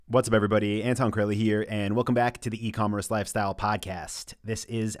What's up, everybody? Anton Crowley here, and welcome back to the E-Commerce Lifestyle Podcast. This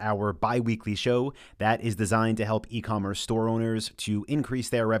is our bi-weekly show that is designed to help e-commerce store owners to increase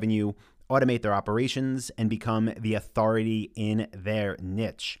their revenue, automate their operations, and become the authority in their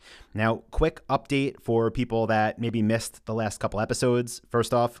niche. Now, quick update for people that maybe missed the last couple episodes.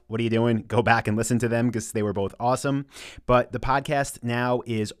 First off, what are you doing? Go back and listen to them because they were both awesome. But the podcast now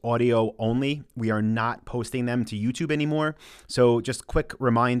is audio only. We are not posting them to YouTube anymore. So just quick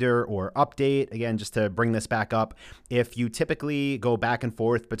reminder or update, again, just to bring this back up. If you typically go back and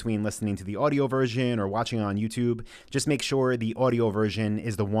forth between listening to the audio version or watching on YouTube, just make sure the audio version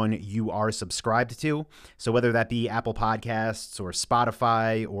is the one you are subscribed to. So whether that be Apple Podcasts or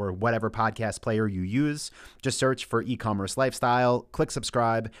Spotify or whatever podcast player you use, just search for E-Commerce Lifestyle, click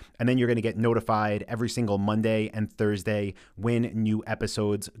subscribe, and then you're going to get notified every single Monday and Thursday when new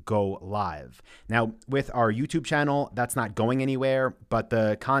episodes go live. Now, with our YouTube channel, that's not going anywhere, but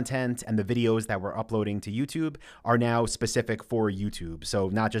the content and the videos that we're uploading to YouTube are now specific for YouTube. So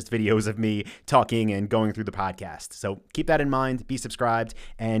not just videos of me talking and going through the podcast. So keep that in mind, be subscribed,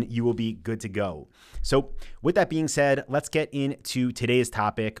 and you will be good to go. So with that being said, let's get into today's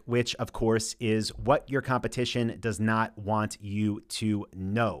topic, which of course is what your competition does not want you to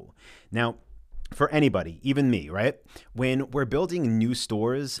know. Now, for anybody, even me, right? When we're building new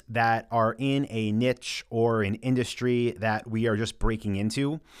stores that are in a niche or an industry that we are just breaking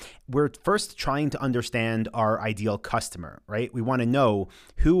into, we're first trying to understand our ideal customer, right? We want to know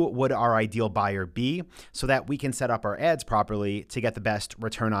who would our ideal buyer be so that we can set up our ads properly to get the best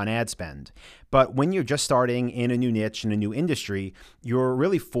return on ad spend. But when you're just starting in a new niche, in a new industry, you're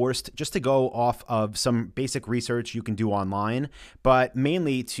really forced just to go off of some basic research you can do online, but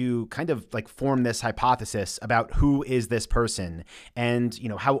mainly to kind of like form this hypothesis about who is this person and,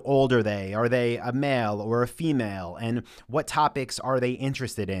 how old are they? Are they a male or a female? And what topics are they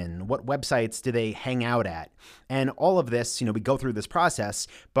interested in? What websites do they hang out at? And all of this, we go through this process,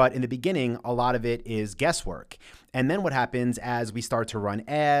 but in the beginning, a lot of it is guesswork. And then what happens as we start to run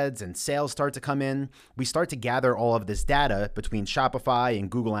ads and sales start to come in, we start to gather all of this data between Shopify and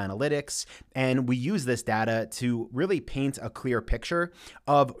Google Analytics, and we use this data to really paint a clear picture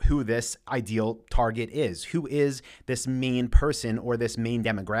of who this ideal target is. Who is this main person or this main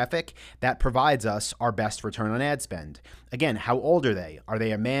demographic that provides us our best return on ad spend? Again, how old are they? Are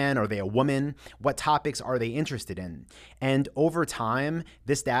they a man? Are they a woman? What topics are they interested in? And over time,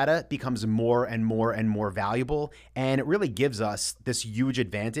 this data becomes more and more and more valuable, and it really gives us this huge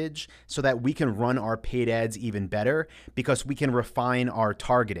advantage so that we can run our paid ads even better because we can refine our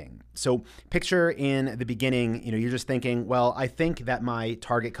targeting. So picture in the beginning, you're just thinking, well, I think that my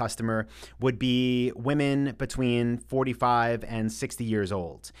target customer would be women between 45 and 60 years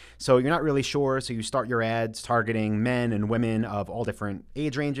old. So you're not really sure. So you start your ads targeting men and women of all different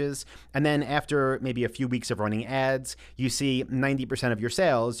age ranges. And then after maybe a few weeks of running ads, you see 90% of your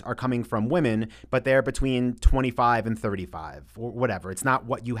sales are coming from women, but they're between 25 and 35 or whatever. It's not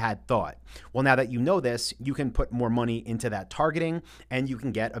what you had thought. Well, now that you know this, you can put more money into that targeting and you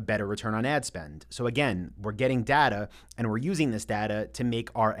can get a better return on ad spend. So again, we're getting data and we're using this data to make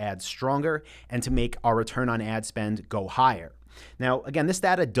our ads stronger and to make our return on ad spend go higher. Now, again, this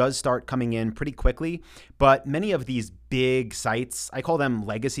data does start coming in pretty quickly, but many of these big sites, I call them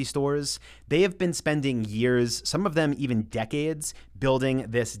legacy stores, they have been spending years, some of them even decades, building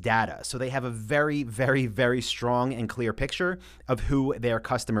this data. So they have a very, very, very strong and clear picture of who their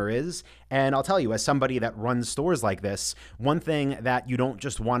customer is. And I'll tell you, as somebody that runs stores like this, one thing that you don't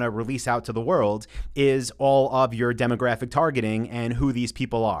just want to release out to the world is all of your demographic targeting and who these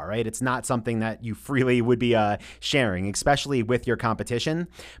people are, right? It's not something that you freely would be sharing, especially with your competition.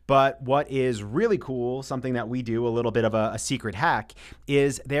 But what is really cool, something that we do, a little bit of a secret hack,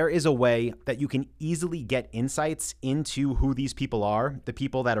 is there is a way that you can easily get insights into who these people are, the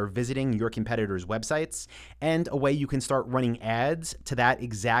people that are visiting your competitors' websites, and a way you can start running ads to that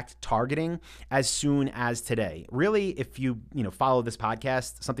exact targeting as soon as today. Really, if you follow this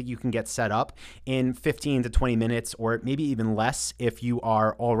podcast, something you can get set up in 15 to 20 minutes, or maybe even less if you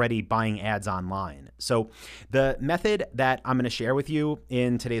are already buying ads online. So the method that I'm going to share with you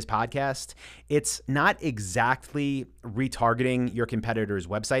in today's podcast, it's not exactly retargeting your competitors'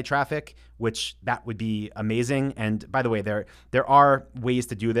 website traffic, which that would be amazing. And by the way, there are ways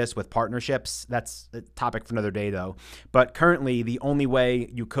to do this with partnerships. That's a topic for another day though. But currently, the only way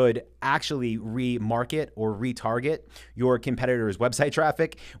you could actually remarket or retarget your competitors' website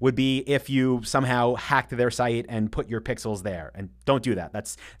traffic would be if you somehow hacked their site and put your pixels there. And don't do that.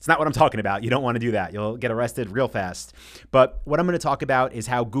 It's not what I'm talking about. You don't want to do that. You'll get arrested real fast. But what I'm going to talk about is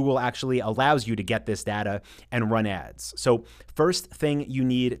how Google actually allows you to get this data and run ads. ads. So first thing you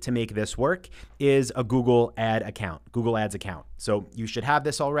need to make this work is a Google Ads account. So you should have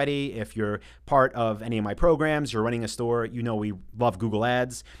this already. If you're part of any of my programs, you're running a store, you know we love Google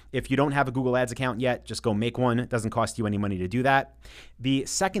Ads. If you don't have a Google Ads account yet, just go make one. It doesn't cost you any money to do that. The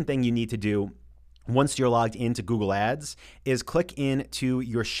second thing you need to do once you're logged into Google Ads is click into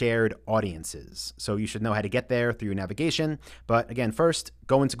your shared audiences. So you should know how to get there through your navigation. But again, first,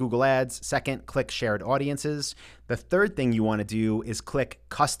 go into Google Ads. Second, click shared audiences. The third thing you want to do is click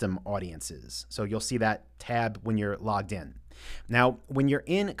custom audiences. So you'll see that tab when you're logged in. Now, when you're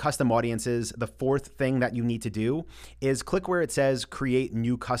in custom audiences, the fourth thing that you need to do is click where it says create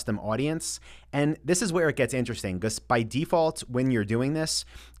new custom audience. And this is where it gets interesting because by default, when you're doing this,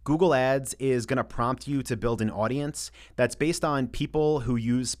 Google Ads is going to prompt you to build an audience that's based on people who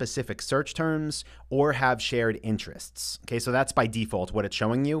use specific search terms or have shared interests. Okay, so that's by default what it's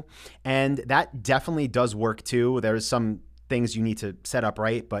showing you. And that definitely does work too. There's some things you need to set up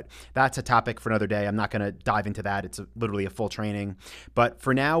right, but that's a topic for another day. I'm not going to dive into that. It's literally a full training. But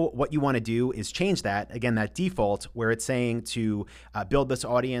for now, what you want to do is change that, again, that default where it's saying to build this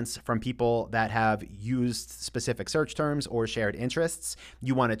audience from people that have used specific search terms or shared interests.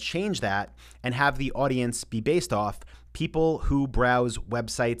 You want to change that and have the audience be based off people who browse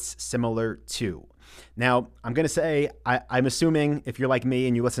websites similar to. Now, I'm going to say, I'm assuming if you're like me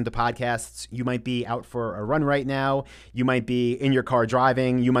and you listen to podcasts, you might be out for a run right now. You might be in your car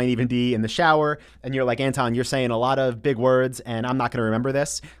driving. You might even be in the shower. And you're like, Anton, you're saying a lot of big words and I'm not going to remember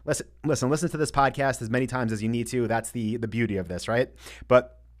this. Listen to this podcast as many times as you need to. That's the beauty of this, right?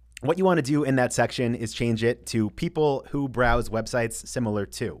 But what you want to do in that section is change it to people who browse websites similar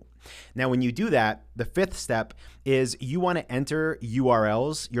to. Now, when you do that, the fifth step is you want to enter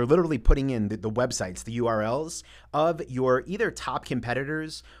URLs. You're literally putting in the websites, the URLs of your either top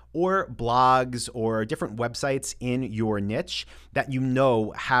competitors or blogs or different websites in your niche that you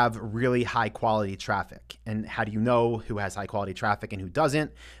know have really high quality traffic. And how do you know who has high quality traffic and who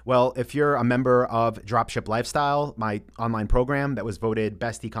doesn't? Well, if you're a member of Dropship Lifestyle, my online program that was voted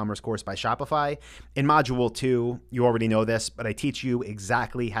best e-commerce course by Shopify, in module 2, you already know this, but I teach you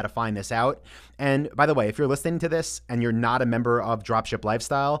exactly how to find this out. And by the way, if you're listening to this and you're not a member of Dropship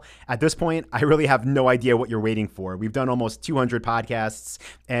Lifestyle, at this point, I really have no idea what you're waiting for. We've done almost 200 podcasts.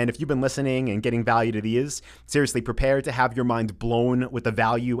 And if you've been listening and getting value to these, seriously, prepare to have your mind blown with the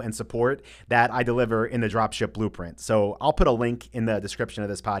value and support that I deliver in the Dropship Blueprint. So I'll put a link in the description of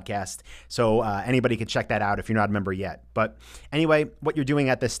this podcast so anybody can check that out if you're not a member yet. But anyway, what you're doing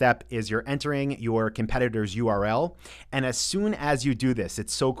at this step is you're entering your competitor's URL. And as soon as you do this,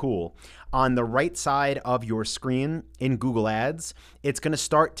 it's so cool. On the right side of your screen in Google Ads, it's going to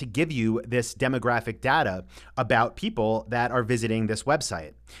start to give you this demographic data about people that are visiting this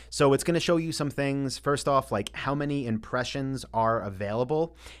website. So it's going to show you some things. First off, like how many impressions are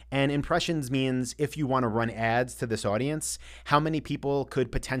available. And impressions means if you want to run ads to this audience, how many people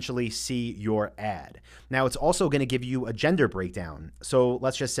could potentially see your ad. Now, it's also going to give you a gender breakdown. So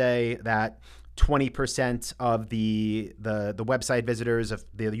let's just say that 20% of the website visitors of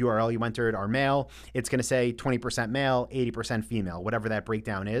the URL you entered are male. It's going to say 20% male, 80% female, whatever that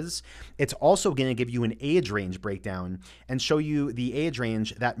breakdown is. It's also going to give you an age range breakdown and show you the age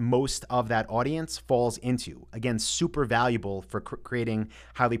range that most of that audience falls into. Again, super valuable for creating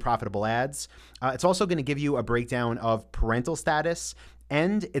highly profitable ads. It's also going to give you a breakdown of parental status,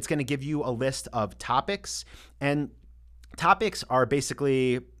 and it's going to give you a list of topics. And topics are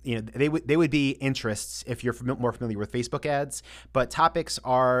basically, they would be interests if you're more familiar with Facebook ads, but topics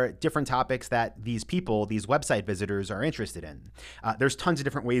are different topics that these people, these website visitors are interested in. There's tons of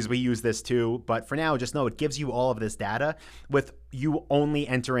different ways we use this too, but for now, just know it gives you all of this data with you only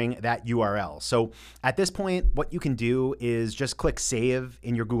entering that URL. So at this point, what you can do is just click save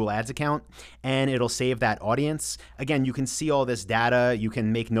in your Google Ads account and it'll save that audience. Again, you can see all this data, you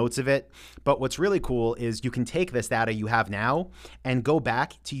can make notes of it, but what's really cool is you can take this data you have now and go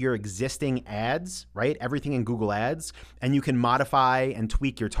back to your existing ads, right? Everything in Google Ads, and you can modify and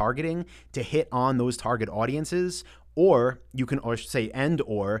tweak your targeting to hit on those target audiences. Or you can, or say,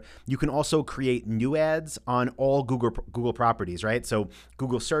 you can also create new ads on all Google properties, right? So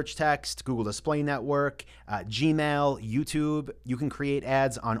Google Search Text, Google Display Network, Gmail, YouTube, you can create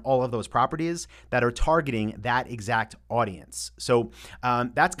ads on all of those properties that are targeting that exact audience. So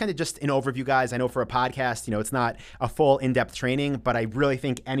that's kind of just an overview, guys. I know for a podcast, it's not a full in-depth training, but I really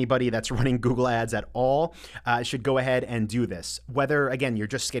think anybody that's running Google Ads at all should go ahead and do this. Whether, again, you're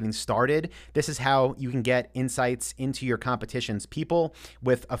just getting started, this is how you can get insights into your competition's people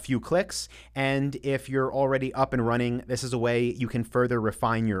with a few clicks. And if you're already up and running, this is a way you can further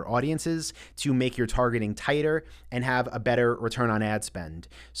refine your audiences to make your targeting tighter and have a better return on ad spend.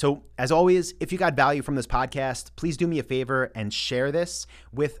 So as always, if you got value from this podcast, please do me a favor and share this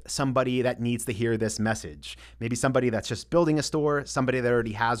with somebody that needs to hear this message. Maybe somebody that's just building a store, somebody that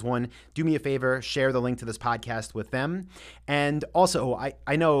already has one. Do me a favor, share the link to this podcast with them. And also,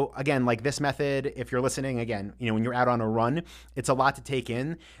 I know, again, like this method, if you're listening, again, when you're out on a run, it's a lot to take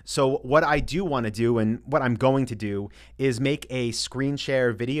in. So what I do want to do and what I'm going to do is make a screen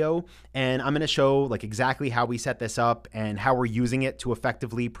share video, and I'm going to show like exactly how we set this up and how we're using it to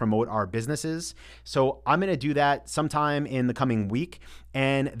effectively promote our businesses. So I'm going to do that sometime in the coming week.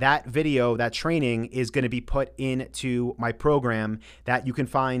 And that video, that training, is going to be put into my program that you can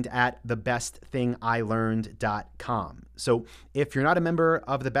find at thebestthingilearned.com. So if you're not a member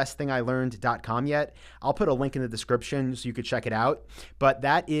of thebestthingilearned.com yet, I'll put a link in the description so you could check it out. But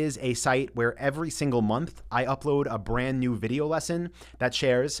that is a site where every single month I upload a brand new video lesson that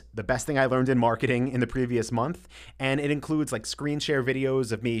shares the best thing I learned in marketing in the previous month. And it includes like screen share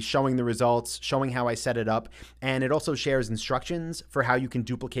videos of me showing the results, showing how I set it up. And it also shares instructions for how you can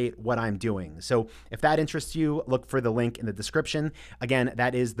duplicate what I'm doing. So if that interests you, look for the link in the description. Again,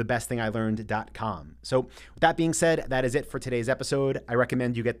 that is thebestthingilearned.com. So with that being said, that is it for today's episode. I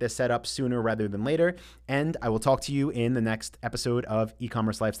recommend you get this set up sooner rather than later, and I will talk to you in the next episode of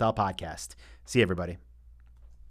E-Commerce Lifestyle Podcast. See you, everybody.